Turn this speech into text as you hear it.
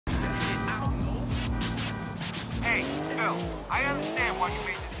Hey, Phil, I understand why you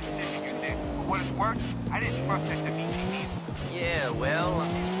made the decision you did. For what it's worth, I didn't trust it to meet you either. Yeah, well,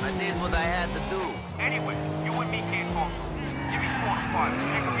 I did what I had to do. Anyway, you and me can't talk. Give me 4 spots.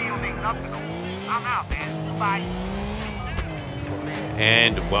 Nigga ain't nothing. I'm out, man. Bye.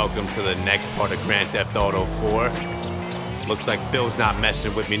 And welcome to the next part of Grand Theft Auto 4. Looks like Phil's not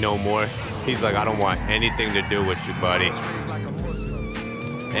messing with me no more. He's like, I don't want anything to do with you, buddy.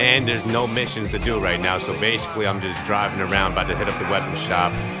 And there's no missions to do right now, so basically I'm just driving around, about to hit up the weapon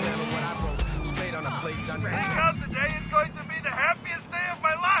shop. Because today is going to be the happiest day of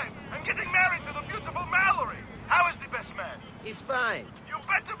my life. I'm getting married to the beautiful Mallory. How is the best man? He's fine. You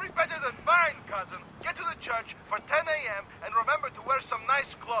better be better than fine, cousin. Get to the church for 10 a.m. and remember to wear some nice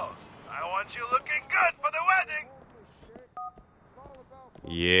clothes. I want you looking good for the wedding.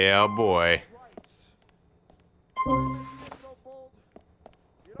 Yeah, boy.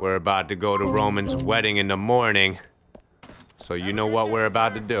 We're about to go to Roman's wedding in the morning. So you know what we're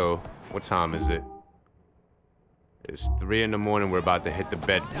about to do. What time is it? It's 3 in the morning. We're about to hit the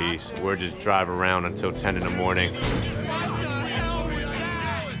bed piece. We're just driving around until 10 in the morning.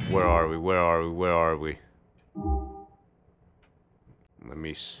 Where are we? Where are we? Where are we? Let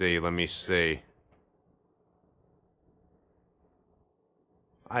me see. Let me see.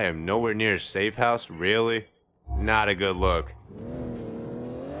 I am nowhere near a safe house? Really? Not a good look.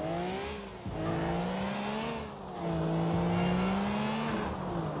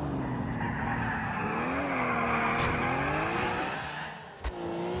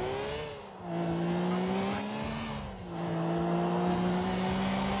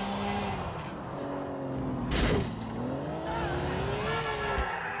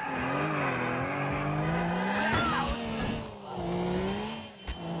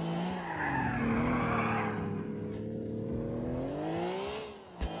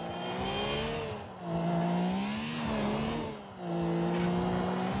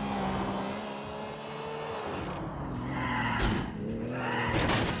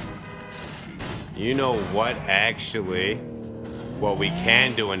 You know what, actually, what we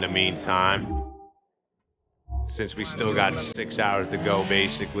can do in the meantime, since we still got 6 hours to go,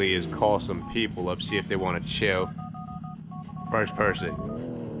 basically, is call some people up, see if they want to chill. First person.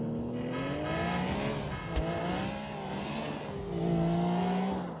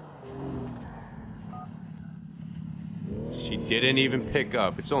 She didn't even pick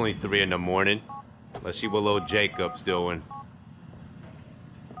up. It's only 3 in the morning. Let's see what little Jacob's doing.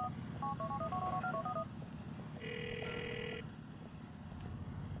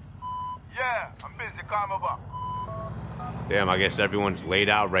 Yeah, I'm busy. Call me back. Damn, I guess everyone's laid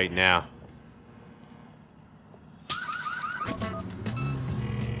out right now.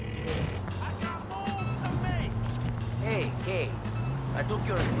 Hey, I took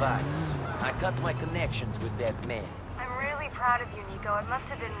your advice. I cut my connections with that man. I'm really proud of you, Niko. It must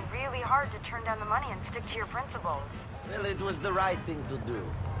have been really hard to turn down the money and stick to your principles. Well, it was the right thing to do.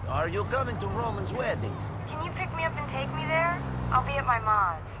 Are you coming to Roman's wedding? Can you pick me up and take me there? I'll be at my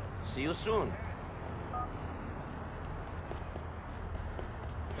mom's. See you soon.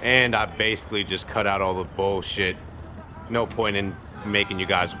 And I basically just cut out all the bullshit. No point in making you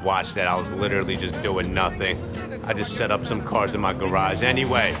guys watch that. I was literally just doing nothing. I just set up some cars in my garage.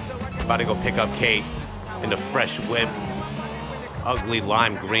 Anyway, about to go pick up Kate in the fresh whip. Ugly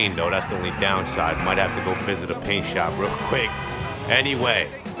lime green, though. That's the only downside. Might have to go visit a paint shop real quick. Anyway,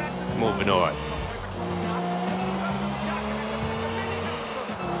 moving on.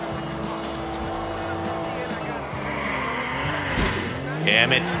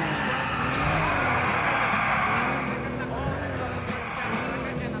 Damn it.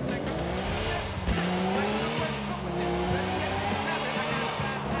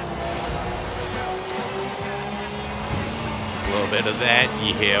 A little bit of that,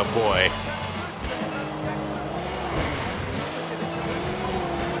 yeah, boy.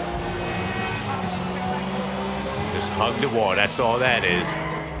 Just hug the wall, that's all that is.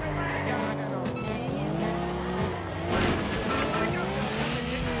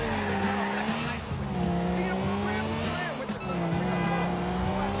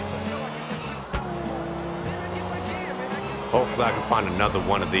 Hopefully I can find another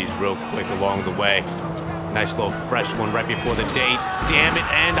one of these real quick along the way. Nice little fresh one right before the date. Damn it,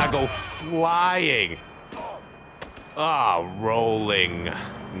 and I go flying. Ah, rolling.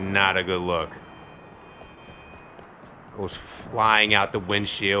 Not a good look. Goes flying out the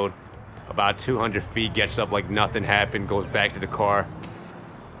windshield. About 200 feet, gets up like nothing happened, goes back to the car.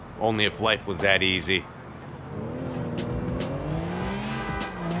 Only if life was that easy.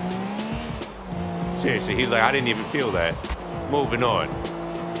 Seriously, he's like, I didn't even feel that. Moving on.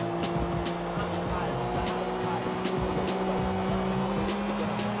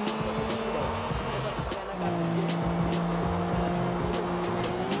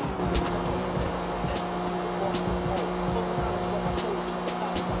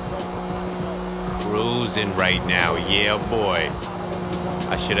 cruising right now. Yeah, boy.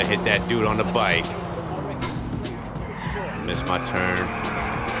 I should have hit that dude on the bike. Missed my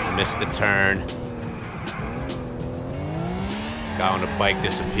turn. Missed the turn. Guy on the bike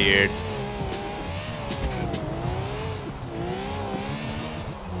disappeared.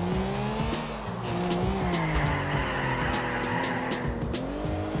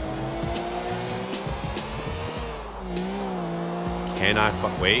 Can I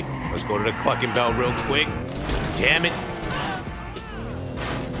wait? Let's go to the clucking bell real quick. Damn it.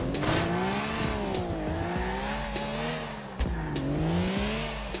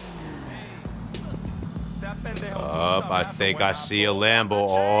 I think I see a Lambo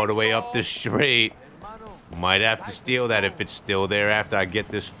all the way up the street. Might have to steal that if it's still there after I get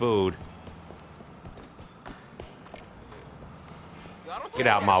this food. Get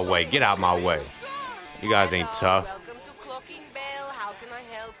out my way. Get out my way. You guys ain't tough. Welcome to Clocking Bell. How can I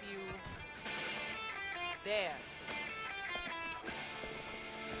help you? There.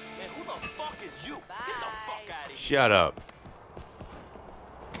 Man, who the fuck is you? Bye. Get the fuck out of here. Shut up.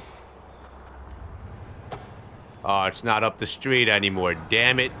 Oh, it's not up the street anymore.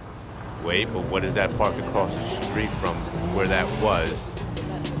 Damn it. Wait, but what is that park across the street from where that was?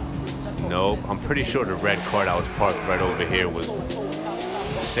 Nope. I'm pretty sure the red car that was parked right over here was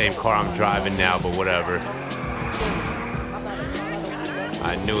the same car I'm driving now, but whatever.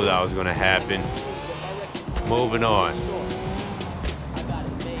 I knew that was gonna happen. Moving on.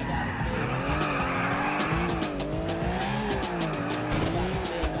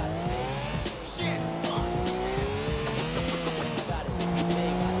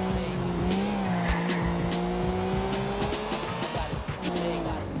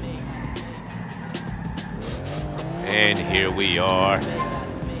 And here we are. Is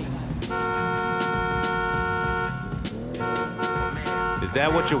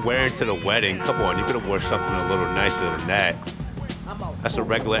that what you're wearing to the wedding? Come on, you could have worn something a little nicer than that. That's a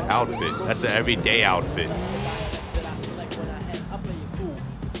regular outfit. That's an everyday outfit. Thanks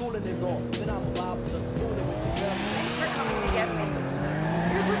for coming to get me.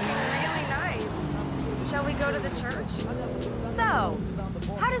 You're looking really nice. Shall we go to the church? So,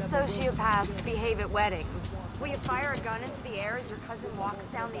 how do sociopaths behave at weddings? Will you fire a gun into the air as your cousin walks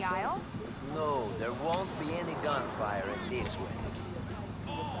down the aisle? No, there won't be any gunfire at this wedding.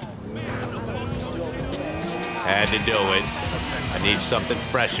 Had to do it. I need something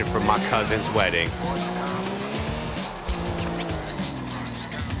fresher for my cousin's wedding.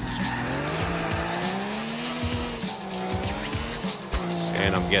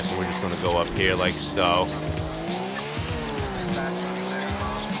 And I'm guessing we're just gonna go up here like so.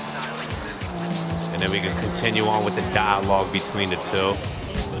 And then we can continue on with the dialogue between the two.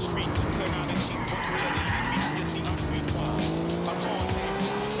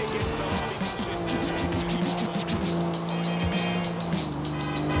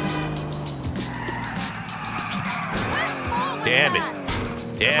 Damn it.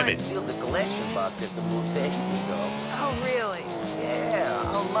 Damn it. I might steal the collection box if the move takes me, though. Oh, really?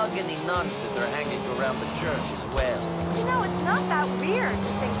 Yeah, I'll mug any nuns that are hanging around the church as well. You know, it's not that weird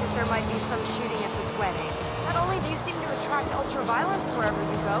to think that there might be some shooting at this wedding. Not only do you seem to attract ultra-violence wherever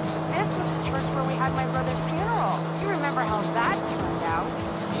you go, but this was the church where we had my brother's funeral. You remember how that turned out?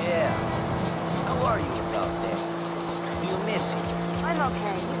 Yeah. How are you about that? Do you miss him? I'm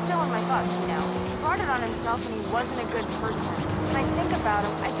okay. He's still in my thoughts, you know. He brought it on himself and he wasn't a good person. When I think about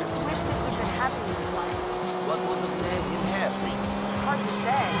him, I just wish that he'd been happy in his life. What would have made him happy? It's hard to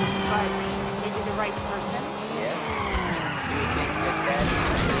say, but maybe the right person? Yeah? Do you think that that's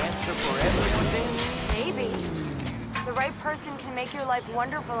the answer for everyone then? Maybe. The right person can make your life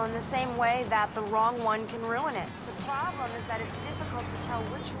wonderful in the same way that the wrong one can ruin it. The problem is that it's difficult to tell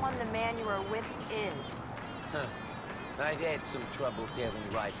which one the man you are with is. Huh. I've had some trouble telling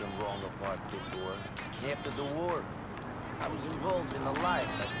right and wrong apart before. After the war, I was involved in a life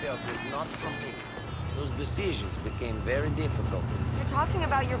I felt was not for me. Those decisions became very difficult. You're talking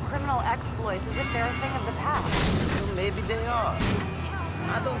about your criminal exploits as if they're a thing of the past. Well, maybe they are.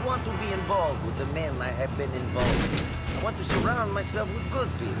 I don't want to be involved with the men I have been involved with. I want to surround myself with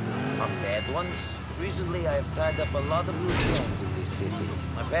good people, not bad ones. Recently, I have tied up a lot of loose ends in this city.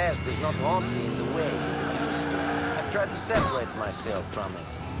 My past does not haunt me in the way it used to. I've tried to separate myself from it.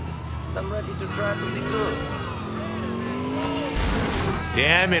 And I'm ready to try to be good.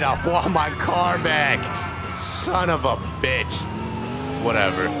 Damn it, I want my car back. Son of a bitch.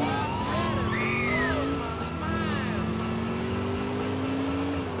 Whatever.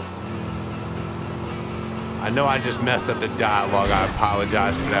 I know I just messed up the dialogue. I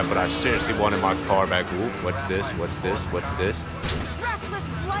apologize for that, but I seriously wanted my car back. Ooh, what's this? What's this? What's this? Reckless,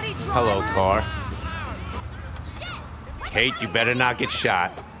 bloody drivers. Hello, car. Kate, you better not get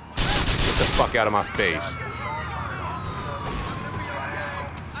shot. Get the fuck out of my face.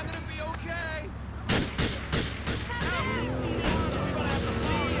 I'm gonna be okay.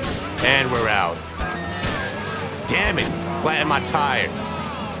 And we're out. Damn it, flatten my tire.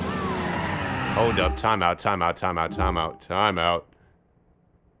 Hold up, timeout, timeout, timeout, timeout, timeout.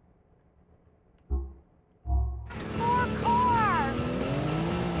 More car!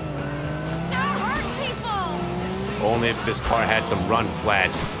 Don't hurt people! Only if this car had some run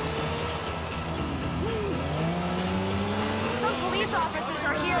flats. Some police officers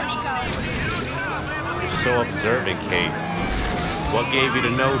are here, Niko. You're so observant, Kate. What gave you the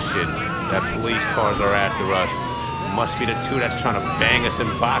notion that police cars are after us? Must be the two that's trying to bang us and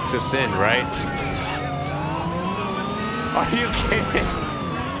box us in, right? Are you kidding?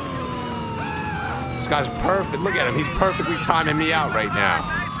 This guy's perfect. Look at him. He's perfectly timing me out right now.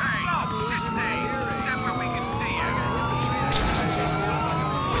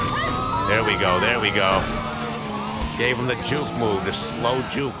 There we go. There we go. Gave him the juke move, the slow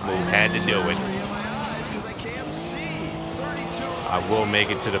juke move. Had to do it. I will make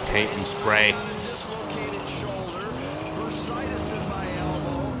it to the paint and spray.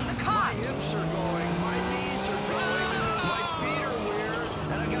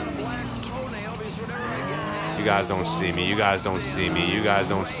 You guys don't see me. You guys don't see me. You guys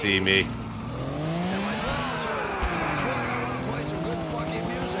don't see me.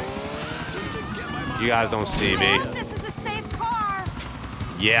 You guys don't see me. This is a safe car.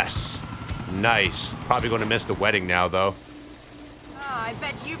 Yes. Nice. Probably going to miss the wedding now, though. Oh, I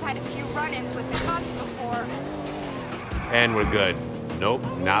bet you've had a few run-ins with the cops before. And we're good. Nope.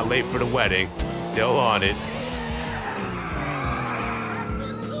 Not late for the wedding. Still on it.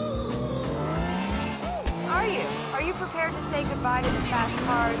 Are you prepared to say goodbye to the fast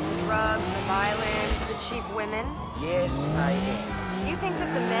cars, the drugs, the violence, the cheap women? Yes, I am. You think that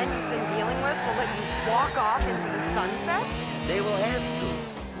the men you've been dealing with will let you walk off into the sunset? They will have to.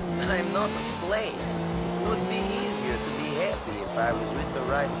 I'm not a slave. It would be easier to be happy if I was with the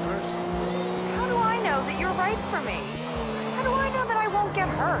right person. How do I know that you're right for me? How do I know that I won't get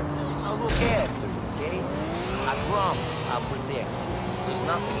hurt? I'll look after you, okay? I promise I'll protect you. There's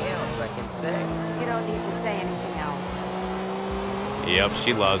nothing else I can say. You don't need to say anything else. Yep,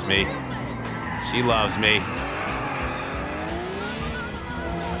 she loves me. She loves me.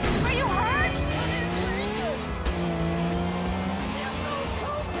 Are you hurt?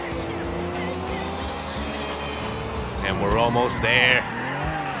 And we're almost there.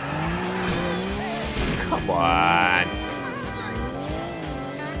 Come on.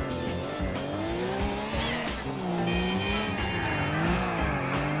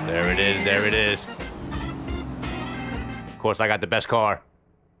 There it is, there it is. Of course, I got the best car.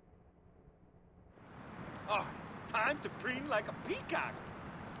 Oh, time to preen like a peacock.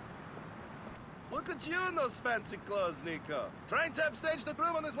 Look at you in those fancy clothes, Niko. Trying to upstage the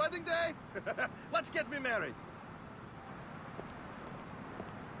groom on his wedding day? Let's get me married.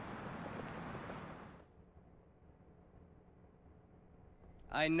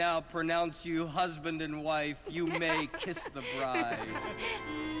 I now pronounce you husband and wife. You may kiss the bride.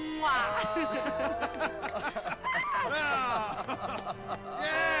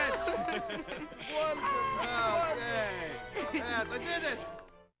 Yes! Wonderful! Okay. Yes, I did it!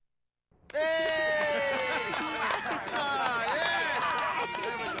 Hey! Yes!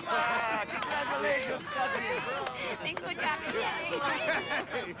 Congratulations, cousin! Thanks for coming.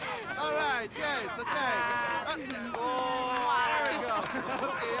 Okay. All right, yes, okay. There we go.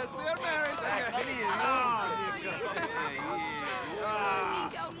 Okay, yes, we are married. Okay.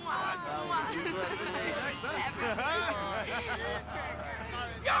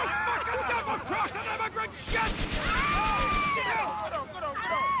 You fucking double-crossing immigrant shit! Go on.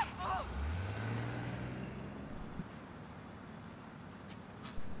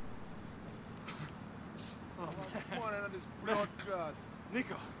 Come on, out of this blood clot.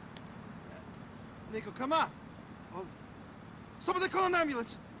 Niko, come on. Oh. Somebody call an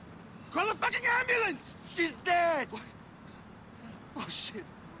ambulance. Call a fucking ambulance! She's dead! What? Oh, shit.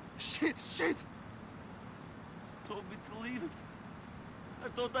 Shit. Told me to leave it. I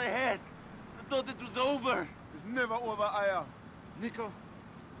thought I had. I thought it was over. It's never over, Aya. Niko,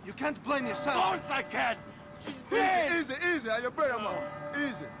 you can't blame yourself. Of course I can! She's dead! Easy, Aya, better, man.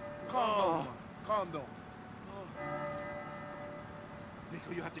 Easy. Calm down, man. Calm down.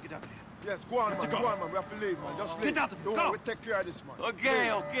 Niko, you have to get out of here. Yes, go on, man. We have to leave, man. Just leave. Get out of here. Don't Go. worry, we take care of this, man.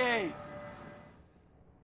 Okay.